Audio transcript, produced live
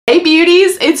Hey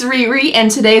beauties, it's Riri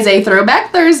and today's a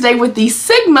Throwback Thursday with the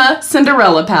Sigma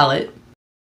Cinderella palette.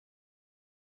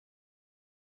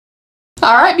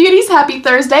 Alright beauties, happy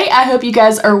Thursday. I hope you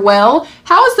guys are well.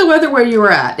 How is the weather where you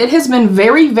are at? It has been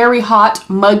very, very hot,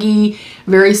 muggy,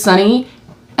 very sunny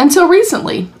until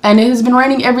recently. And it has been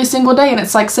raining every single day and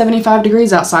it's like 75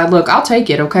 degrees outside. Look, I'll take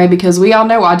it, okay? Because we all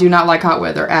know I do not like hot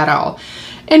weather at all.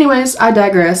 Anyways, I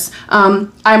digress.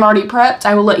 I'm already prepped.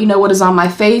 I will let you know what is on my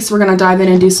face. We're going to dive in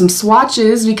and do some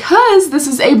swatches because this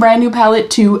is a brand new palette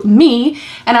to me.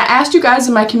 And I asked you guys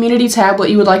in my community tab what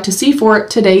you would like to see for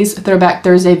today's Throwback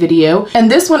Thursday video. And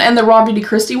this one and the Raw Beauty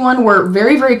Christie one were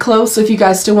very, very close. So if you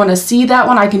guys still want to see that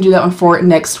one, I can do that one for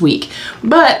next week.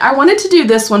 But I wanted to do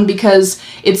this one because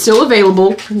it's still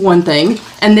available, one thing.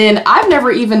 And then I've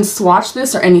never even swatched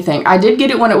this or anything. I did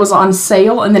get it when it was on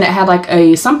sale and then it had like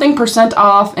a something %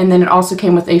 off. And then it also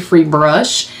came with a free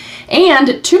brush.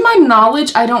 And to my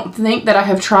knowledge, I don't think that I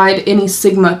have tried any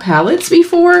Sigma palettes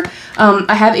before.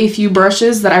 I have a few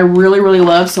brushes that I really, really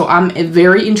love, so I'm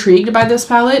very intrigued by this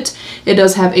palette. It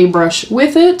does have a brush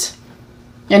with it.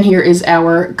 And here is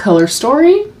our color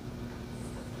story.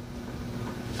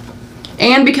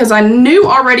 And because I knew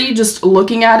already just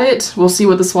looking at it, we'll see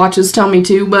what the swatches tell me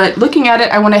too, but looking at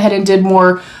it, I went ahead and did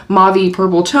more mauve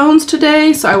purple tones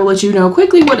today, so I will let you know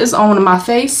quickly what is on my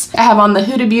face. I have on the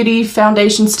Huda Beauty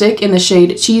foundation stick in the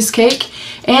shade Cheesecake,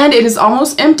 and it is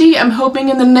almost empty. I'm hoping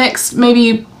in the next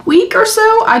maybe week or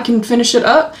so I can finish it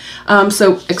up.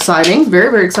 So exciting,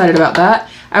 very, very excited about that.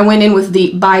 I went in with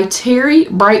the By Terry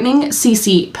Brightening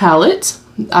CC palette.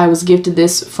 I was gifted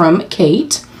this from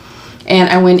Kate. And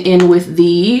I went in with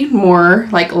the more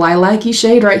like lilac-y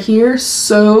shade right here.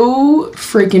 So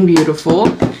freaking beautiful.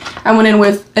 I went in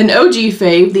with an OG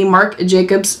fave, the Marc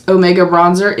Jacobs Omega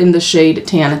Bronzer in the shade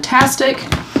Tan-tastic.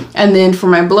 And then for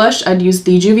my blush, I'd use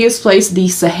the Juvia's Place, the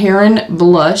Saharan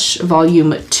Blush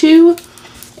Volume 2.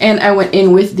 And I went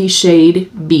in with the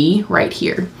shade B right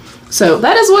here. So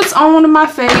that is what's on my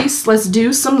face. Let's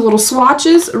do some little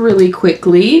swatches really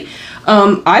quickly.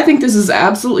 I think this is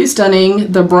absolutely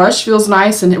stunning. The brush feels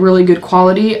nice and really good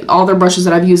quality. All the brushes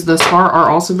that I've used thus far are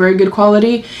also very good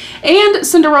quality. And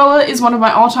Cinderella is one of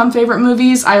my all-time favorite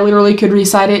movies. I literally could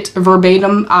recite it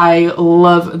verbatim. I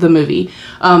love the movie.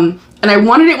 And I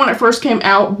wanted it when it first came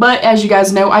out, but as you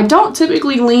guys know, I don't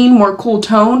typically lean more cool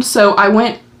toned, so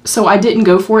I didn't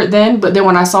go for it then, but then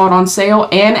when I saw it on sale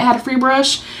and it had a free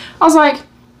brush, I was like,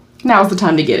 now's the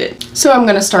time to get it. So I'm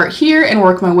going to start here and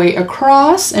work my way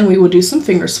across, and we will do some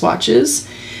finger swatches.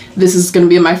 This is going to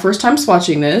be my first time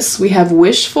swatching this. We have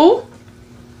Wishful,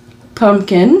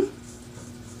 Pumpkin,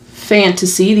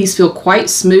 Fantasy. These feel quite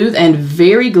smooth and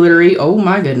very glittery. Oh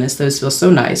my goodness, those feel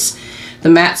so nice. The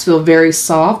mattes feel very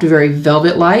soft, very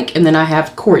velvet-like. And then I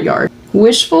have Courtyard.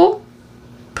 Wishful,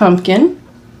 Pumpkin,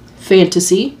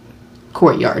 Fantasy,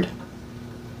 Courtyard.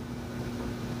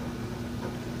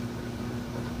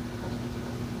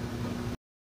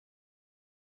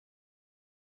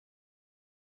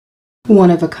 One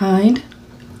of a Kind,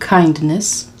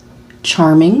 Kindness,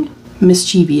 Charming,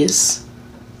 Mischievous.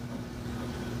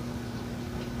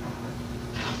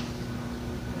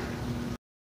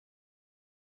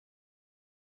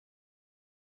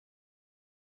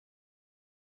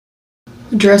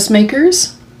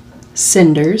 Dressmakers,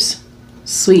 Cinders,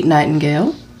 Sweet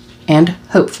Nightingale, and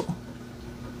Hopeful.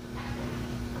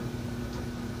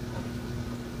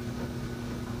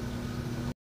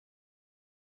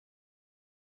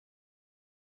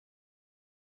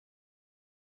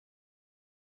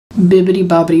 Bibbidi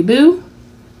Bobbidi Boo,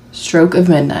 Stroke of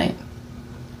Midnight.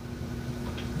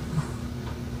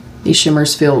 These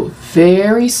shimmers feel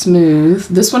very smooth.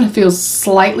 This one feels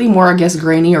slightly more, I guess,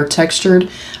 grainy or textured,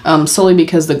 solely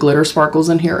because the glitter sparkles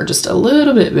in here are just a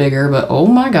little bit bigger, but oh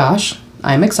my gosh,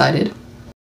 I'm excited.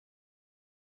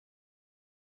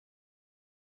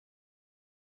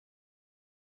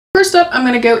 First up, I'm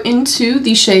going to go into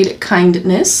the shade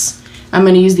Kindness. I'm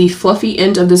going to use the fluffy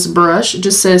end of this brush. It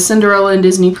just says Cinderella and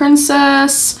Disney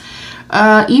Princess,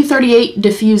 E38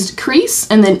 diffused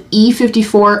crease, and then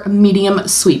E54 medium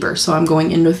sweeper. So I'm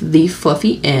going in with the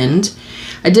fluffy end.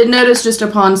 I did notice just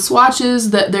upon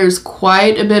swatches that there's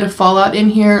quite a bit of fallout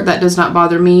in here. That does not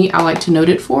bother me. I like to note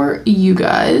it for you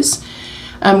guys.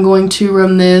 I'm going to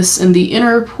run this in the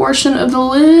inner portion of the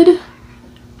lid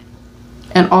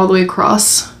and all the way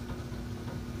across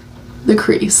the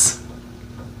crease.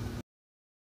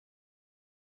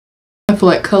 I feel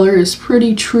like color is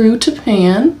pretty true to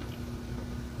pan.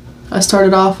 I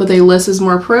started off with a less is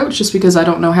more approach just because I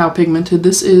don't know how pigmented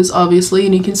this is, obviously,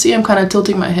 and you can see I'm kind of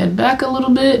tilting my head back a little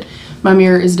bit. My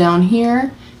mirror is down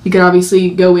here, You could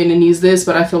obviously go in and use this,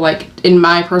 but I feel like, in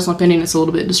my personal opinion, it's a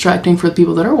little bit distracting for the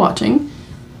people that are watching.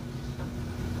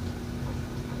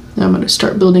 Now I'm going to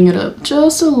start building it up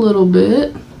just a little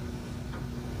bit.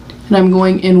 And I'm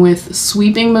going in with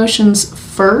sweeping motions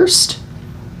first,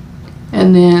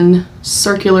 and then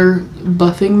circular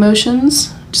buffing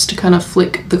motions, just to kind of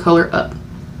flick the color up.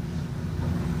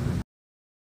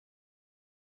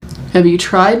 Have you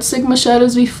tried Sigma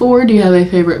shadows before? Do you have a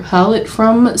favorite palette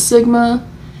from Sigma?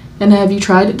 And have you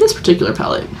tried this particular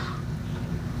palette?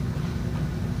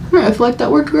 Alright, I feel like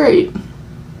that worked great.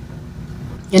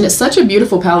 And it's such a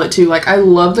beautiful palette too. Like, I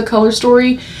love the color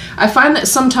story. I find that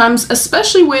sometimes,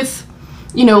 especially with,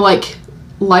 you know, like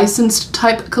licensed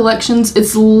type collections,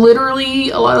 it's literally,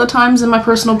 a lot of the times, in my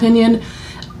personal opinion,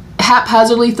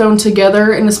 haphazardly thrown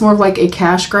together, and it's more of like a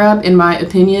cash grab, in my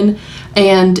opinion,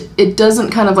 and it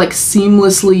doesn't kind of like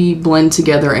seamlessly blend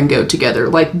together and go together.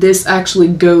 Like, this actually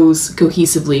goes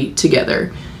cohesively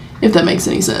together, if that makes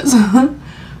any sense.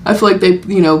 I feel like they,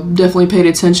 you know, definitely paid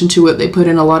attention to it. They put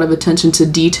in a lot of attention to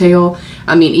detail.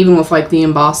 I mean, even with like the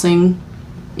embossing,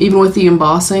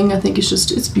 I think it's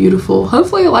just, it's beautiful.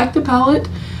 Hopefully I like the palette.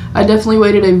 I definitely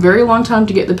waited a very long time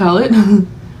to get the palette.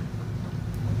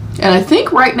 And I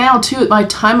think right now too, at my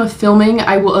time of filming,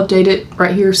 I will update it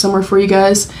right here somewhere for you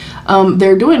guys.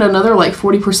 They're doing another like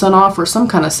 40% off or some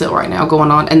kind of sale right now going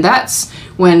on. And that's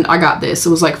when I got this. It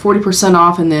was like 40%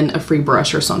 off and then a free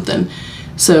brush or something.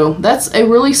 So that's a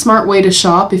really smart way to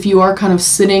shop if you are kind of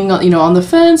sitting, you know, on the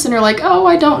fence and you're like, oh,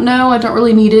 I don't know, I don't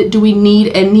really need it. Do we need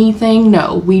anything?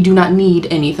 No, we do not need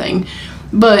anything.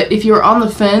 But if you're on the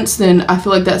fence, then I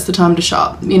feel like that's the time to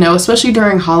shop, you know, especially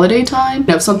during holiday time. You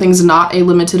know, if something's not a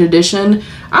limited edition,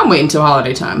 I'm waiting until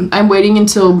holiday time. I'm waiting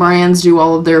until brands do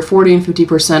all of their 40 and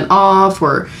 50% off,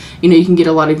 or, you know, you can get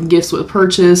a lot of gifts with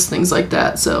purchase, things like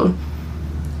that. So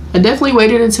I definitely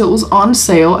waited until it was on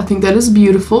sale. I think that is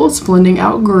beautiful. It's blending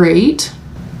out great.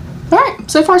 All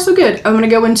right, so far so good. I'm gonna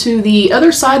go into the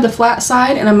other side, the flat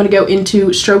side, and I'm gonna go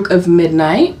into Stroke of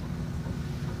Midnight.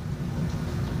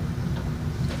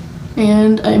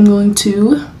 And I'm going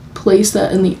to place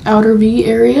that in the outer V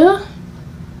area.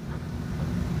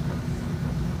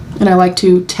 And I like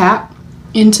to tap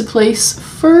into place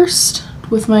first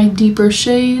with my deeper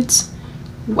shades.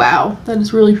 Wow, that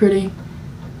is really pretty.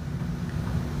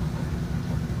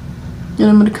 And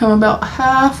I'm going to come about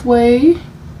halfway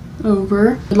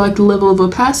over. I like the level of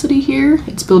opacity here.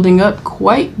 It's building up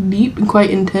quite deep and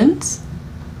quite intense.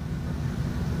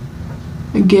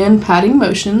 Again, patting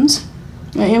motions.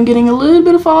 I am getting a little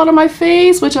bit of fallout on my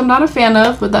face, which I'm not a fan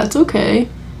of, but that's okay.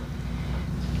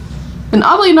 And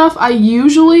oddly enough, I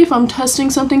usually, if I'm testing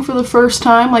something for the first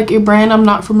time, like a brand I'm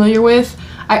not familiar with,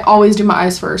 I always do my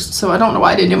eyes first. So I don't know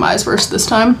why I didn't do my eyes first this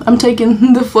time. I'm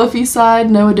taking the fluffy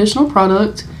side, no additional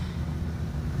product.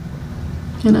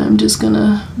 And I'm just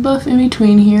gonna buff in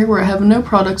between here where I have no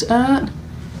product at.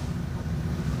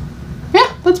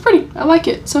 Yeah, that's pretty. I like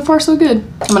it. So far, so good.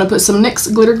 I'm gonna put some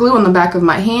NYX glitter glue on the back of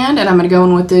my hand, and I'm gonna go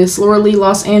in with this Laura Lee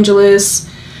Los Angeles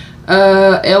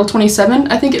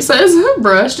L27, I think it says,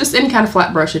 brush. Just any kind of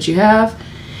flat brush that you have.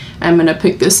 I'm gonna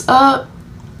pick this up,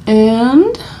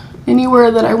 and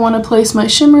anywhere that I want to place my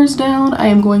shimmers down, I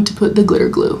am going to put the glitter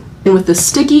glue. And with the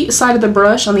sticky side of the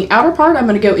brush on the outer part, I'm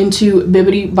going to go into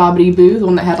Bibbidi Bobbidi Boo, the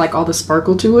one that had like all the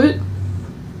sparkle to it.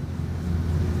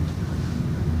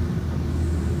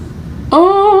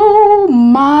 Oh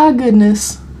my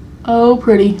goodness. Oh,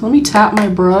 pretty. Let me tap my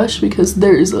brush because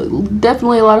there is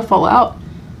definitely a lot of fallout.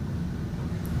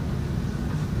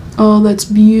 Oh, that's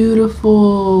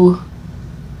beautiful.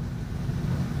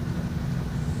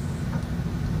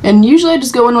 And usually I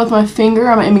just go in with my finger.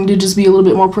 I'm aiming to just be a little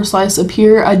bit more precise up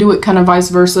here. I do it kind of vice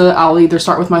versa. I'll either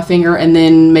start with my finger and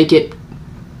then make it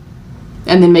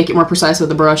more precise with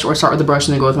the brush, or start with the brush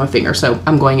and then go with my finger. So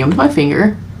I'm going in with my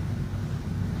finger.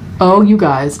 Oh, you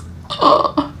guys.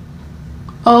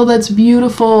 Oh, that's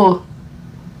beautiful.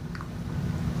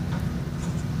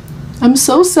 I'm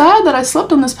so sad that I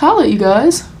slept on this palette, you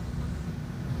guys.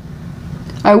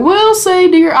 I will say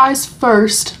do your eyes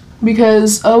first,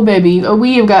 because, oh baby,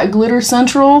 we have got glitter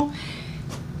central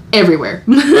everywhere.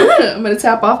 I'm going to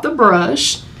tap off the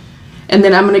brush, and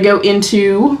then I'm going to go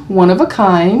into One of a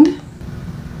Kind.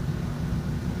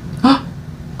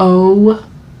 Oh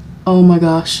my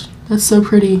gosh, that's so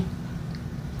pretty.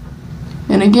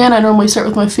 And again, I normally start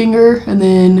with my finger and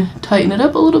then tighten it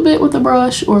up a little bit with the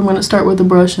brush, or I'm going to start with the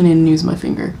brush and then use my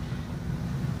finger.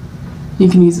 You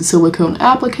can use a silicone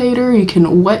applicator, you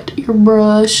can wet your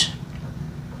brush.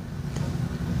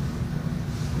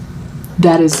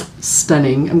 That is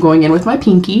stunning. I'm going in with my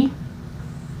pinky.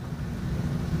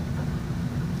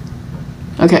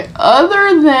 Okay,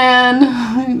 other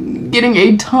than getting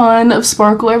a ton of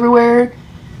sparkle everywhere,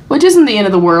 which isn't the end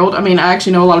of the world. I mean, I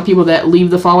actually know a lot of people that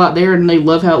leave the fallout there and they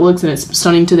love how it looks and it's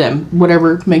stunning to them.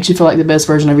 Whatever makes you feel like the best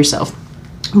version of yourself.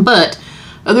 But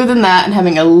other than that and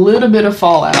having a little bit of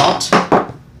fallout,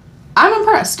 I'm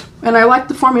impressed. And I like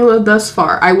the formula thus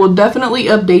far. I will definitely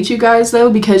update you guys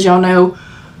though, because y'all know,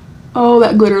 oh,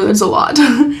 that glitter, there's a lot.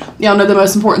 Y'all know the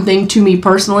most important thing to me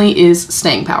personally is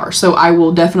staying power. So I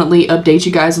will definitely update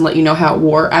you guys and let you know how it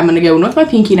wore. I'm going to go in with my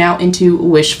pinky now into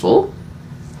Wishful.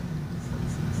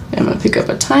 I'm going to pick up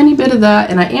a tiny bit of that,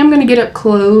 and I am going to get up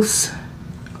close.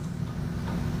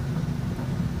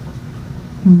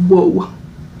 Whoa.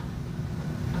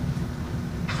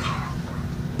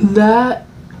 That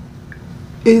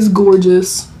is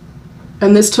gorgeous.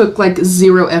 And this took like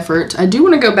 0 effort. I do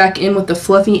want to go back in with the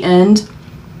fluffy end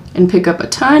and pick up a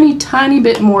tiny, tiny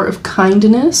bit more of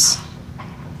kindness.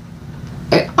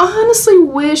 I honestly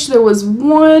wish there was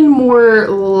one more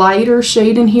lighter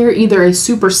shade in here, either a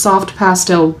super soft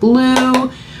pastel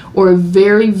blue or a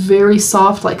very, very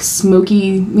soft, like smoky,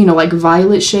 you know, like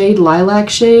violet shade, lilac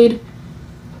shade.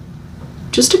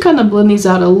 Just to kind of blend these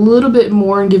out a little bit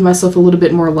more and give myself a little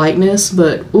bit more lightness,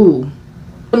 but ooh.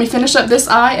 Let me finish up this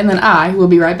eye and then I will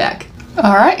be right back.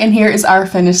 Alright, and here is our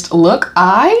finished look.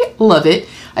 I love it.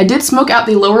 I did smoke out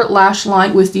the lower lash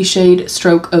line with the shade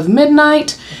Stroke of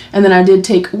Midnight, and then I did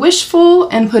take Wishful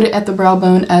and put it at the brow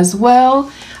bone as well.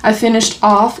 I finished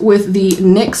off with the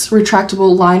NYX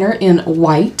retractable liner in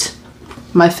white,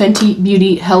 my Fenty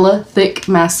Beauty Hella Thick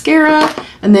mascara,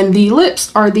 and then the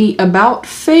lips are the About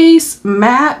Face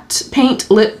matte paint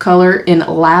lip color in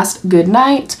Last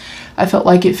Goodnight. I felt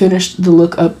like it finished the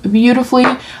look up beautifully.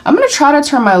 I'm going to try to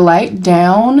turn my light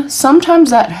down.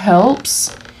 Sometimes that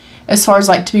helps as far as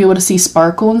like to be able to see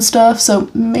sparkle and stuff. So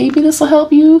maybe this will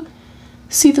help you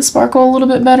see the sparkle a little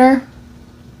bit better.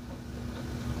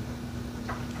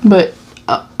 But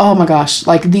oh my gosh,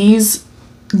 like these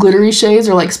glittery shades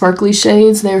or like sparkly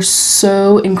shades, they're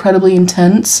so incredibly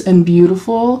intense and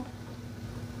beautiful.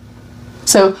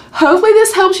 So hopefully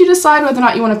this helps you decide whether or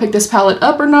not you want to pick this palette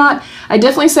up or not. I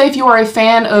definitely say if you are a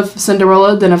fan of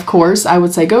Cinderella, then of course I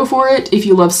would say go for it. If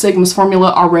you love Sigma's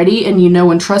formula already and you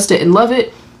know and trust it and love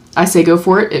it, I say go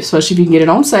for it, especially if you can get it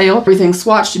on sale. Everything's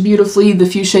swatched beautifully. The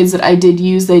few shades that I did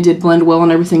use, they did blend well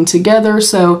and everything together.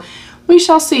 So we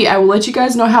shall see. I will let you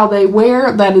guys know how they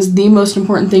wear. That is the most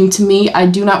important thing to me. I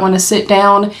do not want to sit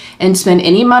down and spend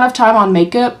any amount of time on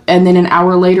makeup and then an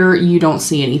hour later you don't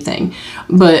see anything.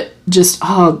 But just,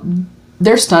 oh,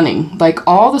 they're stunning. Like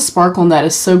all the sparkle in that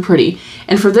is so pretty.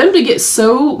 And for them to get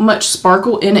so much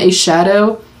sparkle in a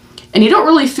shadow, and you don't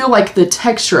really feel like the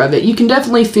texture of it. You can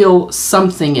definitely feel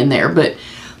something in there, but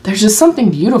there's just something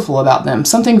beautiful about them.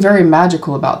 Something very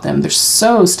magical about them. They're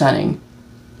so stunning.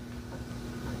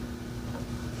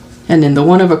 And then the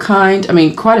One of a Kind, I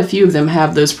mean, quite a few of them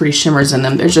have those pretty shimmers in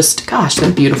them. They're just, gosh,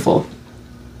 they're beautiful.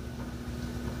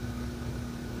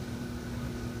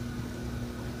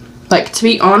 Like, to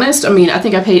be honest, I mean, I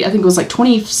think it was like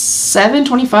 $27,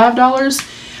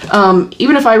 $25.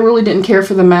 Even if I really didn't care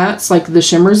for the mattes, like the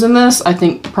shimmers in this, I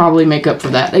think probably make up for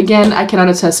that. Again, I cannot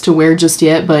attest to wear just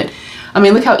yet, but I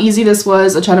mean, look how easy this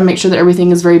was. I try to make sure that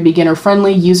everything is very beginner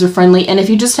friendly, user friendly, and if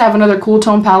you just have another cool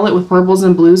tone palette with purples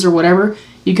and blues or whatever,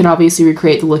 you can obviously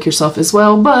recreate the look yourself as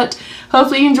well. But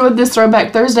hopefully you enjoyed this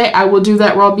Throwback Thursday. I will do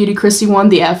that Raw Beauty Christy one,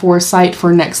 the @4 site,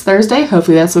 for next Thursday.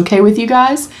 Hopefully that's okay with you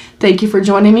guys. Thank you for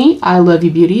joining me. I love you,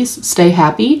 beauties. Stay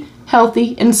happy,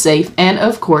 healthy, and safe, and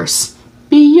of course,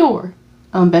 be your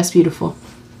own best beautiful.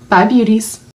 Bye,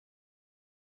 beauties.